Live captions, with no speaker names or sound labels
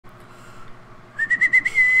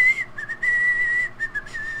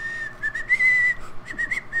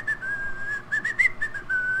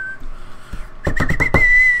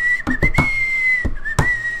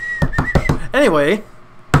Anyway,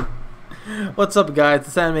 what's up guys,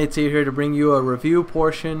 it's Anime here to bring you a review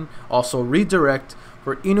portion, also redirect,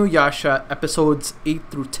 for Inuyasha episodes 8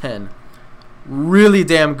 through 10. Really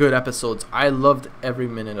damn good episodes. I loved every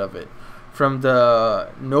minute of it. From the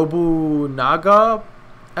Nobunaga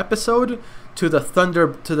episode to the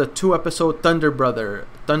 2-episode Thunder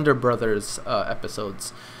Brothers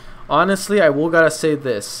episodes. Honestly, I will gotta say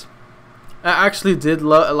this. I actually did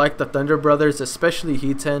like the Thunder Brothers, especially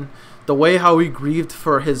Hiten. The way how he grieved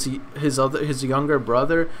for his younger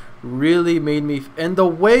brother really made me, and the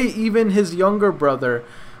way even his younger brother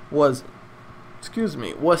was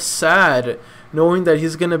sad, knowing that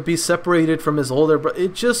he's gonna be separated from his older brother.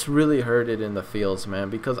 It just really hurted in the feels, man,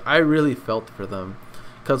 because I really felt for them.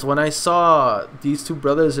 Because when I saw these two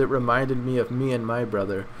brothers, it reminded me of me and my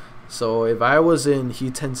brother. So if I was in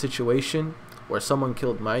Hiten's situation where someone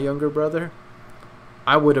killed my younger brother,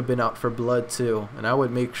 I would have been out for blood too, and I would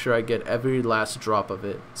make sure I get every last drop of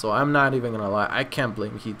it. So I'm not even gonna lie, I can't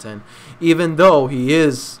blame Hiten, even though he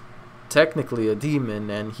is technically a demon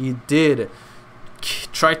and he did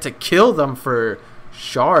try to kill them for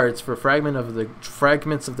shards, for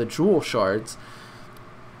fragments of the jewel shards.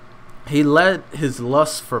 He let his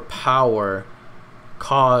lust for power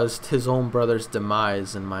caused his own brother's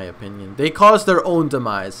demise, in my opinion. They caused their own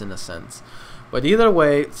demise in a sense. But either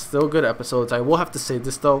way, still good episodes. I will have to say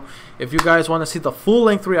this though, if you guys want to see the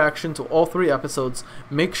full-length reaction to all 3 episodes,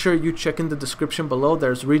 make sure you check in the description below.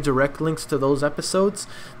 There's redirect links to those episodes.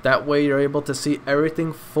 That way you're able to see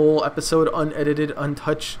everything full episode, unedited,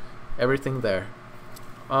 untouched, everything there.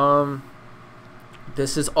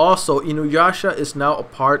 This is also, Inuyasha is now a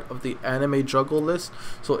part of the anime juggle list.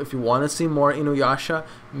 So if you want to see more Inuyasha,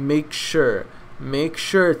 make sure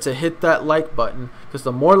to hit that like button, because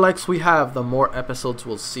the more likes we have, the more episodes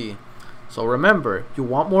we'll see. So remember, you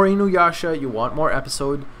want more Inuyasha, you want more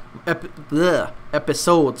episodes,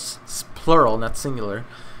 plural, not singular.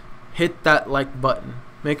 Hit that like button.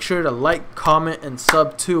 Make sure to like, comment, and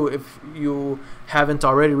sub too if you haven't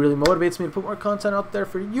already. Really motivates me to put more content out there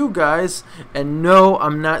for you guys. And no,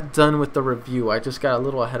 I'm not done with the review. I just got a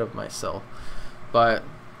little ahead of myself. But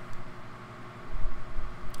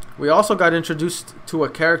we also got introduced to a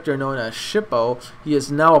character known as Shippo. He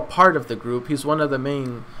is now a part of the group. He's one of the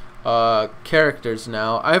main characters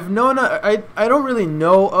now. I don't really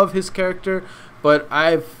know of his character, but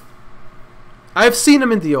I've seen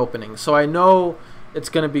him in the opening, so I know it's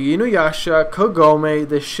gonna be Inuyasha, Kagome,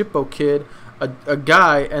 this Shippo kid, a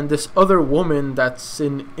guy, and this other woman that's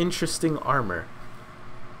in interesting armor.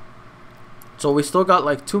 So we still got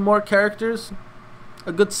like 2 more characters.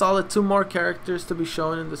 A good solid 2 more characters to be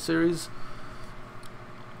shown in the series.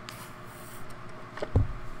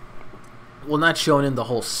 Well, not shown in the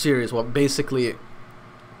whole series. Well, basically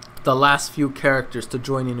the last few characters to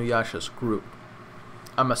join Inuyasha's group.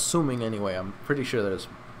 I'm assuming anyway. I'm pretty sure there's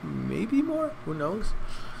maybe more. Who knows?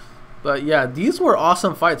 But yeah, these were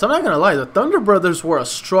awesome fights. I'm not gonna lie. The Thunder Brothers were a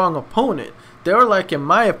strong opponent. They were like, in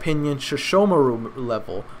my opinion, Shishomaru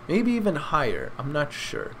level. Maybe even higher. I'm not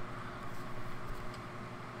sure.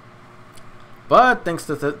 But thanks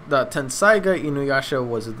to the Tensaiga, Inuyasha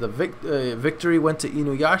was the victory went to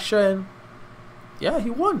Inuyasha, and yeah, he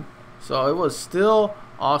won. So it was still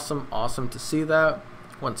awesome to see that.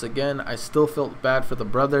 Once again, I still felt bad for the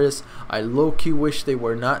brothers. I low-key wish they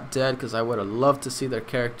were not dead, because I would have loved to see their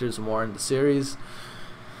characters more in the series.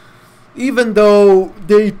 Even though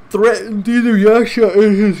they threatened Inuyasha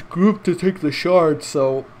and his group to take the shard,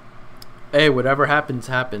 so hey, whatever happens,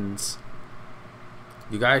 happens.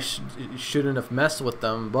 You guys shouldn't have messed with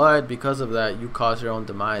them, but because of that, you caused your own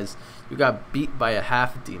demise. You got beat by a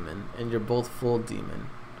half demon, and you're both full demon.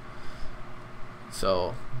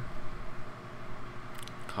 So,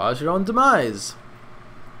 cause your own demise.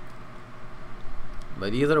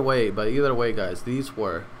 But either way, guys, these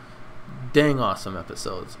were dang awesome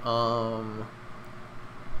episodes. What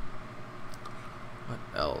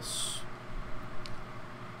else?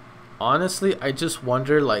 Honestly, I just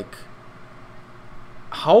wonder, like,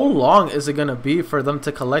 how long is it gonna be for them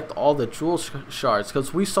to collect all the jewel shards?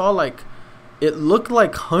 Because we saw, like, it looked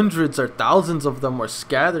like hundreds or thousands of them were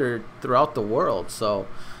scattered throughout the world. So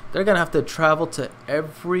they're gonna have to travel to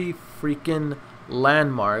every freaking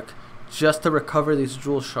landmark just to recover these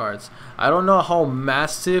jewel shards. I don't know how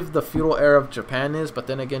massive the feudal era of Japan is, but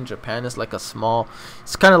then again, Japan is like it's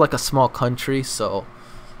kind of like a small country, so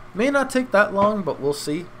may not take that long, but we'll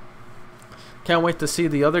see. Can't wait to see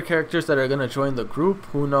the other characters that are going to join the group.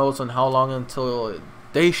 Who knows on how long until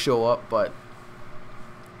they show up, but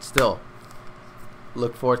still,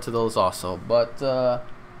 look forward to those also. But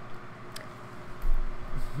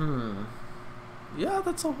yeah,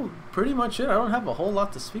 that's pretty much it. I don't have a whole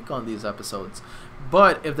lot to speak on these episodes.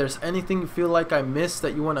 But if there's anything you feel like I missed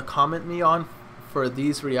that you want to comment me on for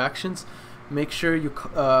these reactions, make sure you,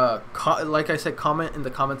 like I said, comment in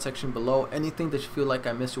the comment section below. Anything that you feel like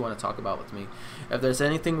I missed you want to talk about with me. If there's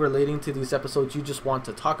anything relating to these episodes you just want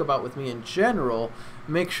to talk about with me in general,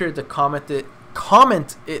 make sure to comment it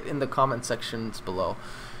in the comment sections below.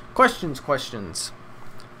 Questions.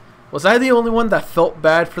 Was I the only one that felt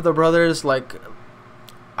bad for the brothers? Like,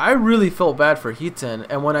 I really felt bad for Hiten,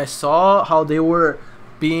 and when I saw how they were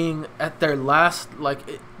being at their last, like,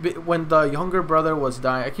 when the younger brother was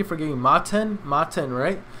dying, I keep forgetting, Maten,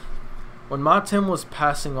 right? When Maten was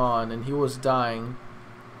passing on and he was dying,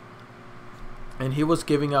 and he was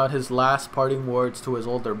giving out his last parting words to his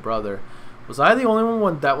older brother, was I the only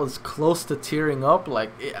one that was close to tearing up?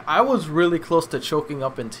 Like, I was really close to choking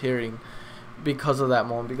up and tearing because of that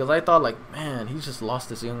moment, because I thought, like, man, he just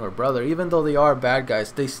lost his younger brother. Even though they are bad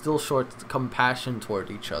guys, they still showed compassion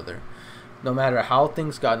toward each other. No matter how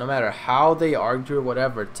things got, no matter how they argue or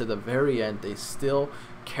whatever, to the very end, they still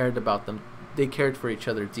cared about them. They cared for each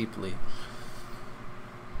other deeply.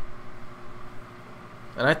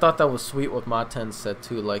 And I thought that was sweet what Maten said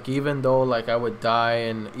too. Like, even though, like, I would die,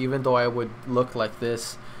 and even though I would look like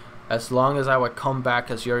this, as long as I would come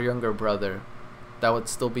back as your younger brother, that would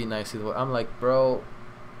still be nice. I'm like, bro,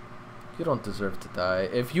 you don't deserve to die.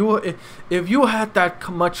 If you had that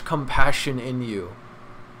much compassion in you,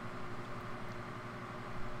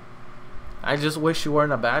 I just wish you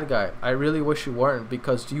weren't a bad guy. I really wish you weren't,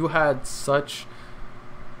 because you had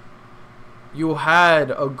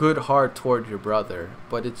a good heart toward your brother,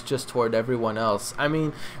 but it's just toward everyone else. I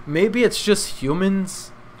mean, maybe it's just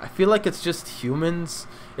humans. I feel like it's just humans.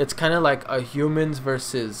 It's kind of like a humans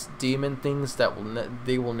versus demon things that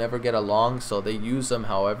they will never get along, so they use them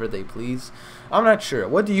however they please. I'm not sure.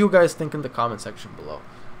 What do you guys think in the comment section below?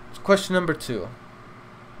 Question number 2.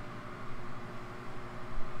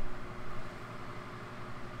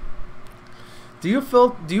 Do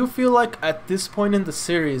you feel like at this point in the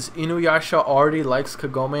series, Inuyasha already likes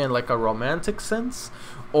Kagome in like a romantic sense,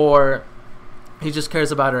 or he just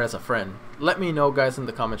cares about her as a friend? Let me know, guys, in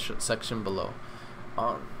the comment section below.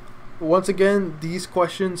 Once again, these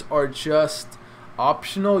questions are just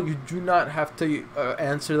optional. You do not have to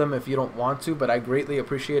answer them if you don't want to, but I greatly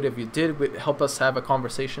appreciate it if you did. It would help us have a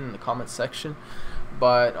conversation in the comment section.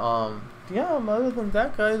 But yeah, other than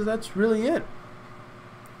that, guys, that's really it.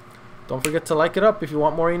 Don't forget to like it up if you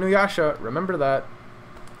want more Inuyasha. Remember that.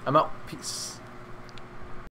 I'm out. Peace.